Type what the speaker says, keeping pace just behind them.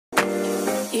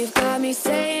You've got me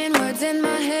saying words in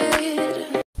my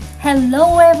head.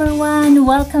 Hello everyone,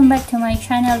 welcome back to my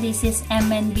channel. This is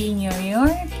MNB New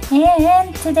York,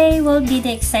 and today will be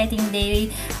the exciting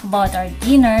day about our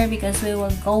dinner because we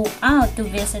will go out to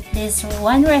visit this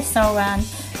one restaurant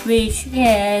which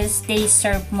is they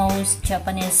serve most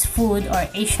Japanese food or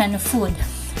Asian food,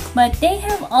 but they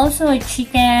have also a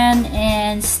chicken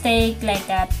and steak like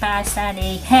that pasta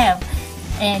they have.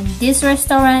 And this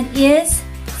restaurant is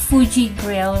Fuji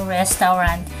Grill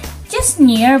Restaurant, just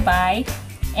nearby.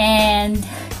 And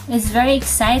it's very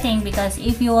exciting because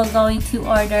if you are going to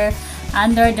order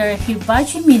under the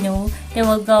hibachi menu, they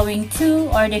will going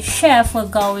to, or the chef will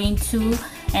going to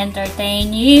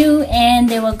entertain you, and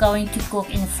they will going to cook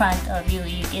in front of you.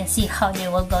 You can see how they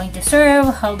will going to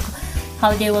serve, how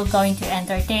they will going to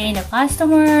entertain the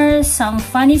customers, some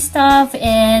funny stuff,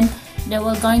 and they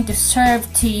will going to serve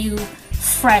to you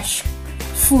fresh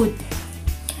food.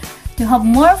 To have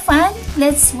more fun,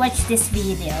 let's watch this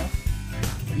video.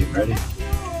 Are you ready?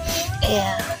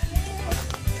 Yeah.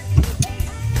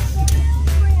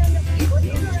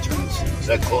 Is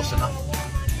that close enough?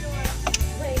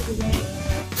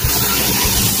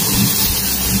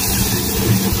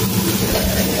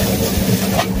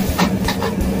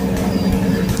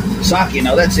 Sake,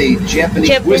 now that's a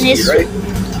Japanese whiskey, right?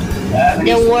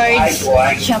 The word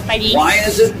Japanese. Wine,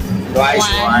 is it? Wine.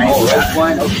 Oh, red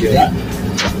wine, okay. Yeah.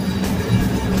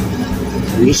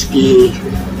 Whiskey.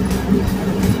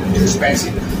 Too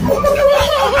expensive.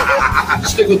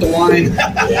 Stick with the wine.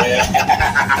 Yeah.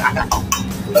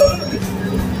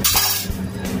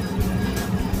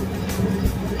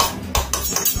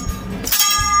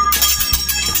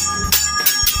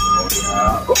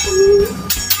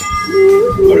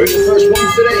 What are the first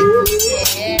ones today?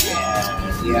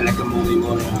 Yeah, like a movie.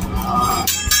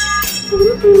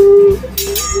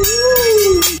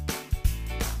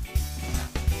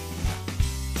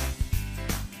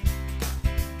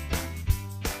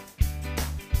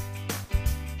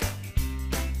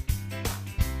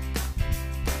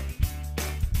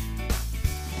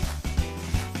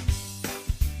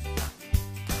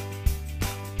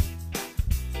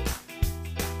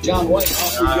 John White,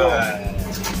 off you go.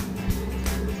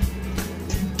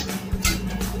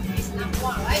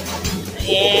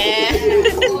 Yeah.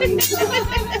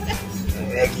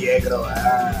 Negro.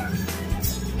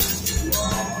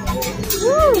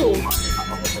 Woo.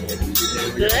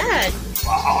 Good.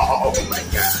 Oh my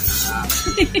God.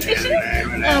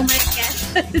 Oh my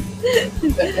God.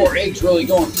 That poor egg's really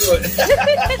going through it.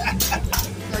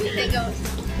 So you think of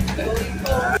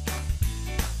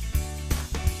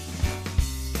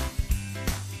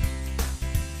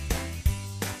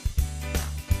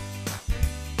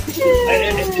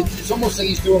It's almost like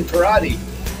he's doing karate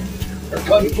or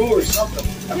kung fu or something.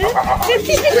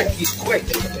 He's quick.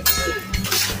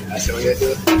 That's what you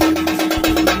do. There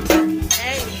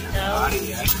you go.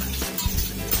 Yeah,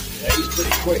 he's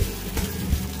pretty quick.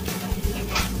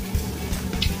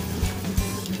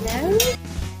 No?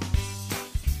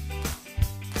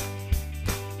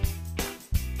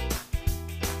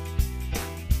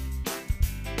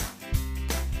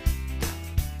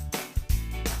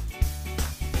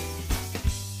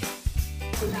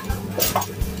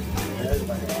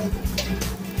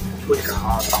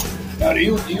 Now, do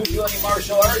you do any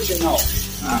martial arts or no?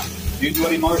 Do you do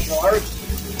any martial arts?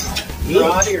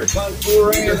 Karate or kung fu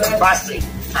or any of that? Busting.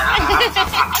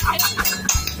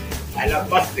 I love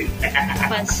busting.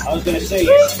 I was going to say,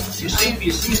 you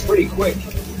seem pretty quick.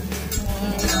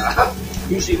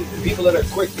 Usually, people that are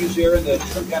quick usually are into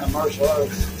some kind of martial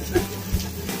arts.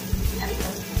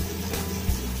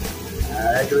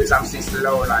 I do something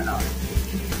slow right now.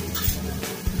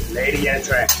 Lady in a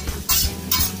track.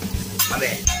 Come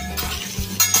in.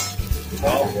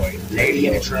 Oh boy. Lady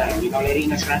in a track. You know Lady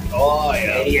in a track? Oh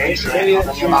yeah. Lady in a track. Lady in a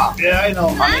Open your mouth. Yeah, I know.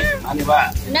 Honey,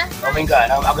 what? No. Open good.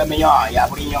 Now open your mouth. Yeah,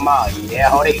 put it in your mouth. Yeah,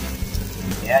 hold it.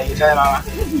 Yeah, you tell mama.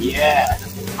 Yeah.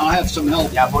 I'll have some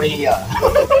help. Yeah, put it in here.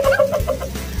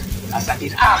 That's like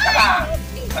this. Come on.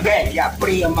 Okay, yeah, put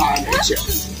it in your mouth.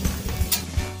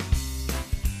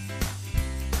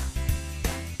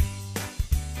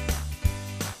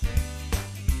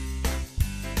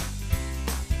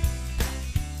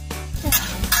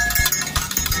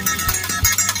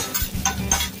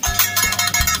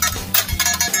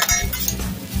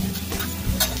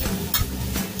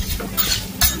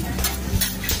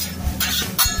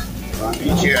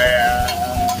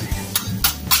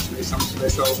 Some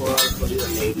special for your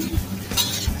lady.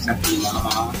 Something,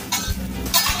 mama.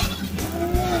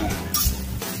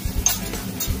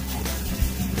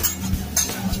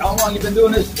 How long you been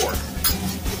doing this for? I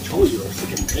told you I was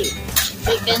freaking paid.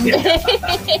 Chicken day.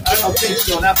 I don't think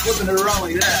so. Not flipping it around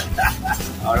like that.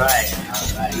 All right,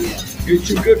 yeah. You're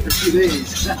too good for 2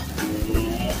 days.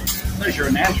 Unless you're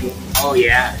a natural. Oh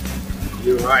yeah,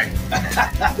 you're right.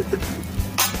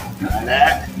 And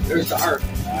that, There's the heart.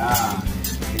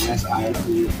 yes, I love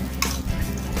you.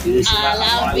 I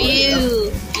love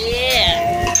you.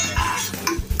 Yeah.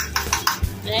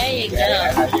 There you go.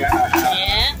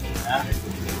 Yeah.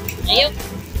 Yep.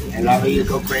 I love you,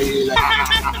 go crazy.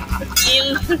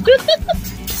 You.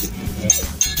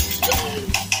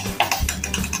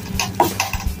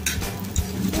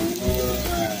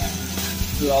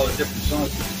 Do all the different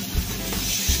songs.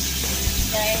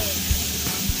 Right.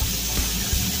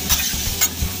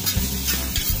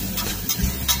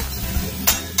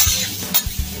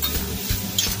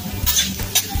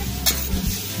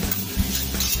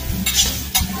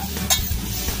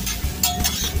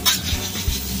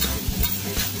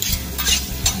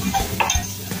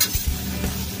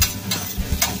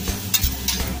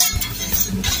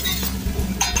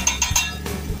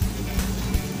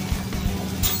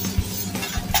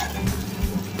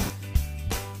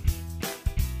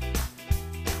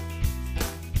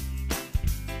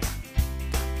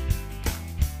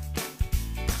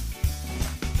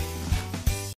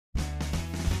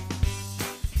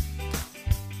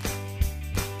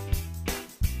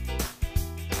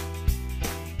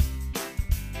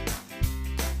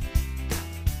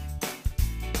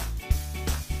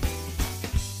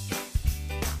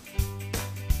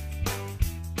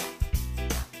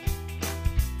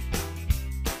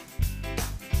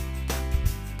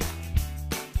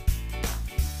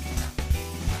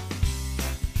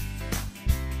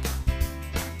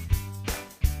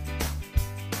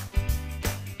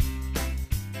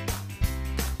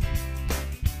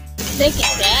 Look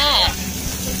at that.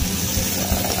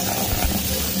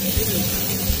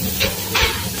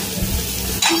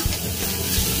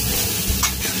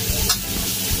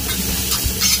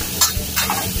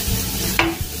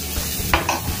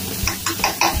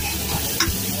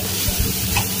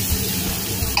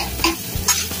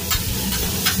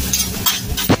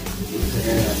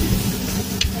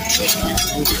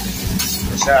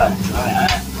 What's up?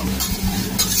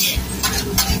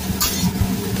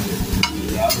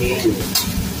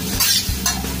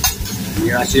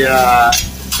 You want to see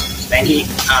Spanky?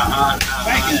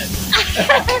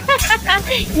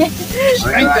 Spanking it. I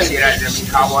want to see that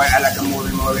cowboy. I like a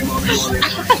movie.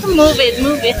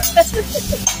 Move it.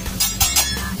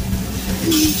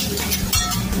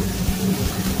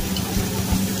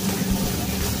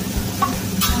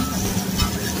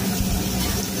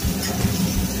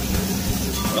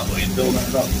 Oh, he's building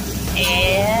it up.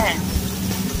 Yeah.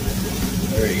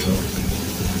 There you go.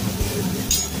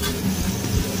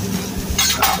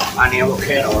 Ani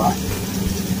avocado.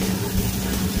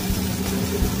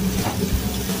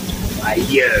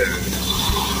 Ayer.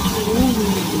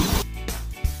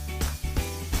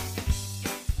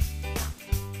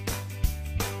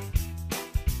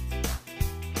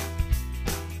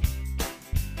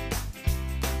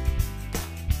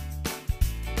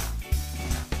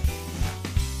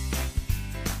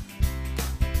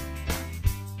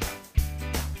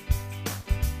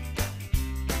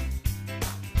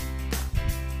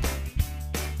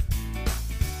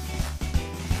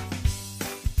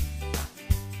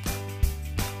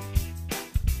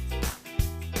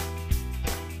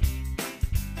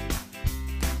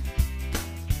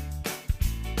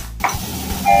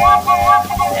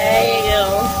 There you go.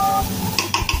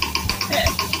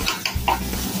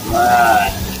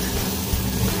 Right.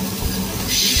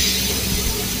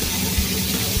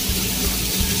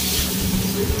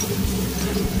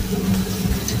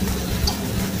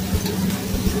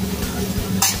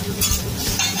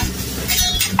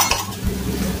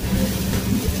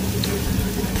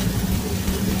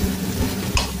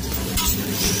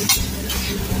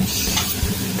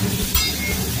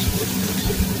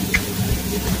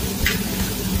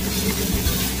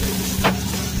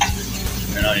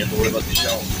 And now you have to worry about the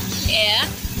shell. Yeah.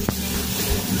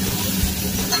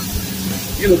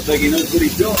 He looks like he knows what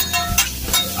he's doing.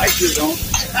 I sure don't.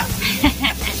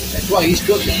 That's why he's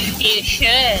cooking. You should.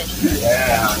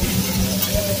 Yeah.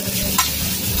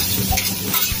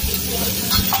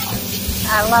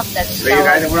 I love that Where you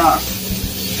guys stuff. from?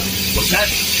 What's that?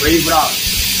 Where you from?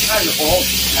 Idaho.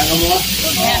 Idaho?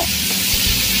 Yeah.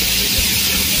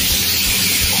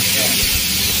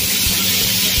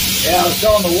 Yeah, I was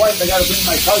telling the wife I got to bring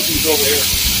my cousins over here.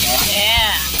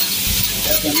 Yeah.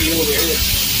 Have them meet over here.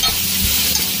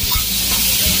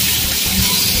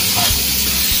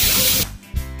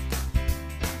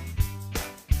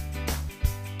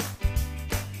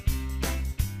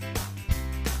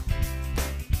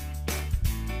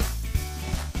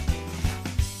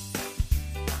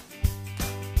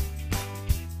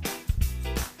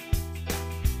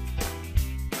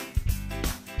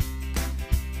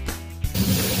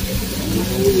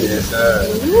 Yes, sir.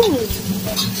 Ooh.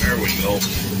 There we go.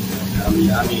 Yummy,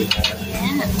 yummy.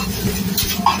 Yeah.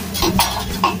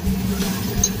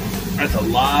 That's a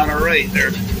lot of rice.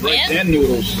 There's rice and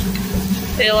noodles.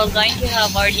 We were going to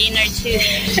have our dinner too.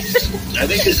 I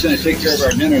think this is going to take care of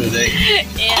our dinner today.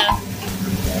 Yeah.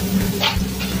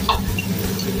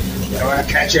 You want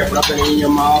to catch your broccoli in your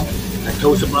mouth? A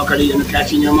toast of broccoli and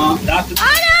catch in your mouth? Not, the,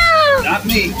 Oh not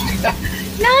me.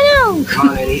 no! Come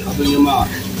on, lady, open your mouth.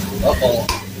 Uh-oh.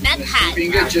 Not hot.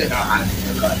 You can get you. No, honey.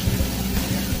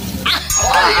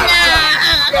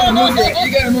 No.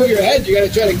 You gotta move your head. You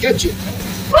gotta try to catch it.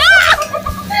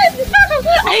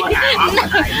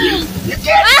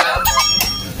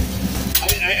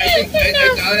 You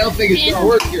can't. I don't think it's gonna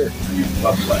work here.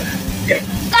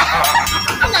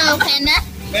 No, Panda.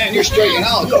 Man, you're straightening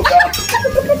out. Go, Bob.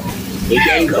 The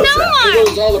game goes No up. There more.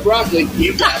 goes all the broccoli.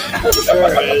 You got it.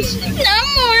 There it is. No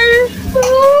more.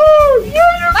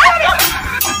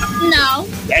 No.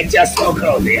 That just so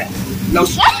cold there. No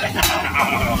sweat.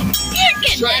 You're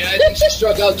getting I think she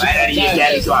struck out too Right, many you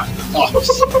got it, times. go on.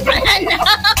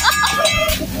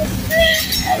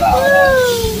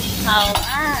 Hello. Oh,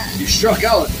 You struck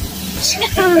out. look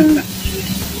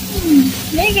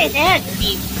at that,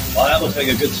 Steve. Well, that looks like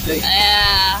a good steak.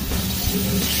 Yeah.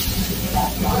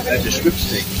 That's a strip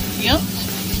steak. Yep.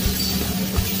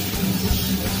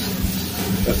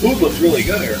 The food looks really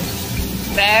good here.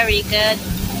 Very good.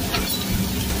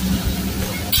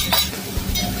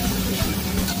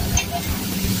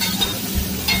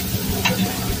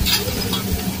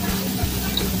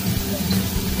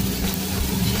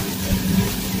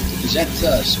 Is that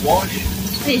squash?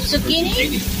 It's Or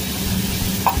zucchini?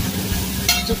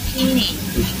 Zucchini.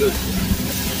 Looks good.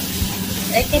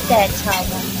 Look at that,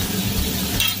 Chava.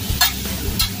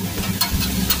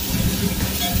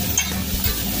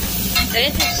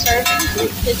 This is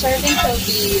serving. The serving of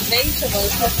the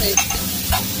vegetables is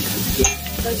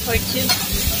good for two.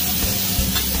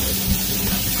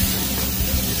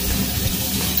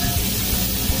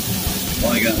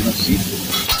 Well, I got enough seafood.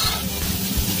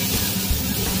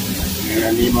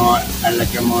 Limon, I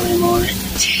like your limon.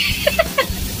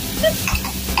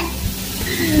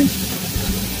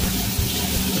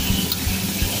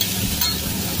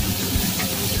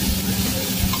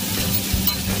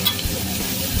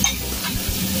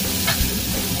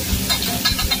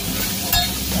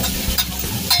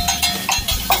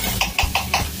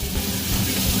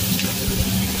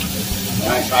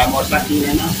 Want to try more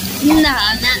sashimi now? No,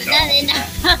 not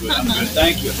enough. Good, I'm good.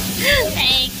 Thank you.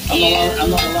 Thank I'm you.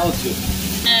 not allowed to.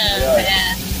 Oh,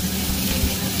 yeah.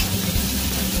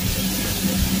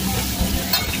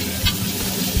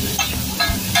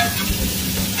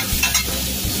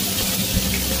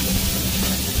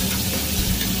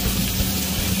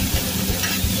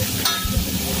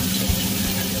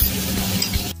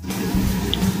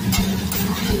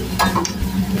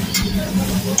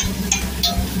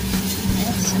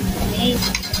 That's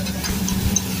amazing.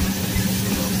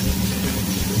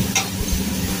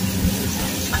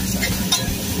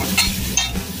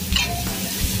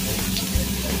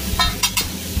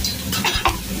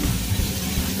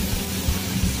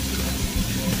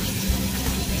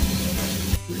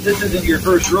 This isn't your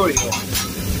first rodeo.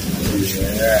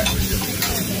 Yeah.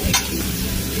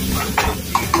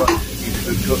 He's a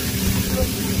good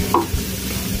cook.